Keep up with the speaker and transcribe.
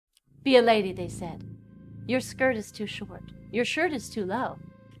Be a lady, they said. Your skirt is too short. Your shirt is too low.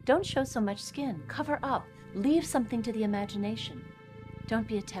 Don't show so much skin. Cover up. Leave something to the imagination. Don't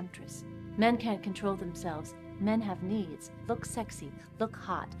be a temptress. Men can't control themselves. Men have needs. Look sexy. Look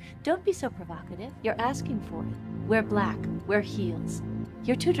hot. Don't be so provocative. You're asking for it. Wear black. Wear heels.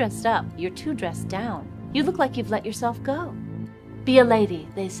 You're too dressed up. You're too dressed down. You look like you've let yourself go. Be a lady,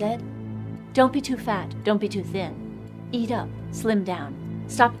 they said. Don't be too fat. Don't be too thin. Eat up. Slim down.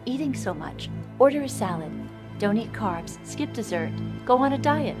 Stop eating so much. Order a salad. Don't eat carbs. Skip dessert. Go on a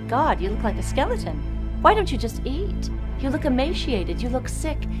diet. God, you look like a skeleton. Why don't you just eat? You look emaciated. You look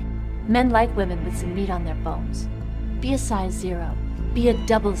sick. Men like women with some meat on their bones. Be a size 0. Be a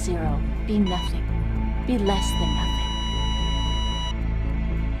double 0. Be nothing. Be less than nothing.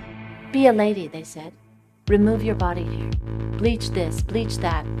 Be a lady, they said. Remove your body hair. Bleach this, bleach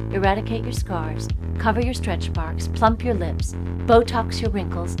that. Eradicate your scars. Cover your stretch marks. Plump your lips. Botox your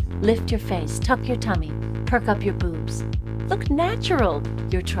wrinkles. Lift your face. Tuck your tummy. Perk up your boobs. Look natural.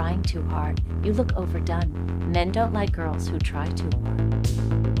 You're trying too hard. You look overdone. Men don't like girls who try too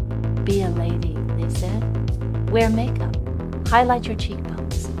hard. Be a lady, they said. Wear makeup. Highlight your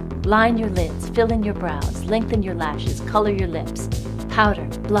cheekbones. Line your lids. Fill in your brows. Lengthen your lashes. Color your lips. Powder,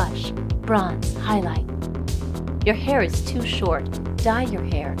 blush, bronze, highlight. Your hair is too short. Dye your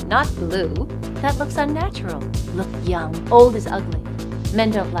hair, not blue. That looks unnatural. Look young. Old is ugly.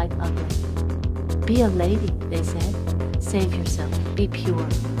 Men don't like ugly. Be a lady, they said. Save yourself. Be pure.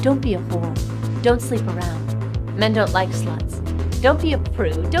 Don't be a whore. Don't sleep around. Men don't like sluts. Don't be a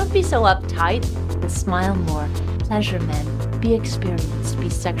prude. Don't be so uptight. And smile more. Pleasure men. Be experienced. Be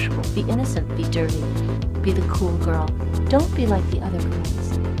sexual. Be innocent. Be dirty. Be the cool girl. Don't be like the other girls.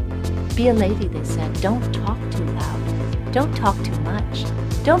 Be a lady, they said. Don't talk too loud. Don't talk too much.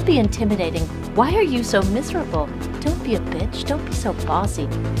 Don't be intimidating. Why are you so miserable? Don't be a bitch. Don't be so bossy.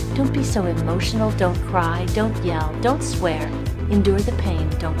 Don't be so emotional. Don't cry. Don't yell. Don't swear. Endure the pain.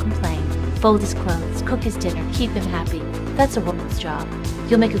 Don't complain. Fold his clothes. Cook his dinner. Keep him happy. That's a woman's job.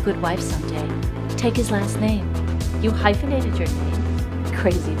 You'll make a good wife someday. Take his last name. You hyphenated your name.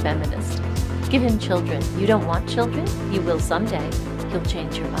 Crazy feminist. Give him children. You don't want children? You will someday. He'll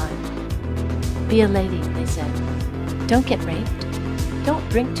change your mind. Be a lady, they said. Don't get raped. Don't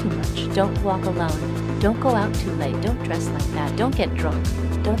drink too much. Don't walk alone. Don't go out too late. Don't dress like that. Don't get drunk.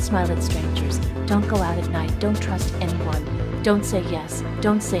 Don't smile at strangers. Don't go out at night. Don't trust anyone. Don't say yes.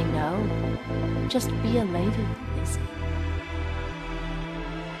 Don't say no. Just be a lady.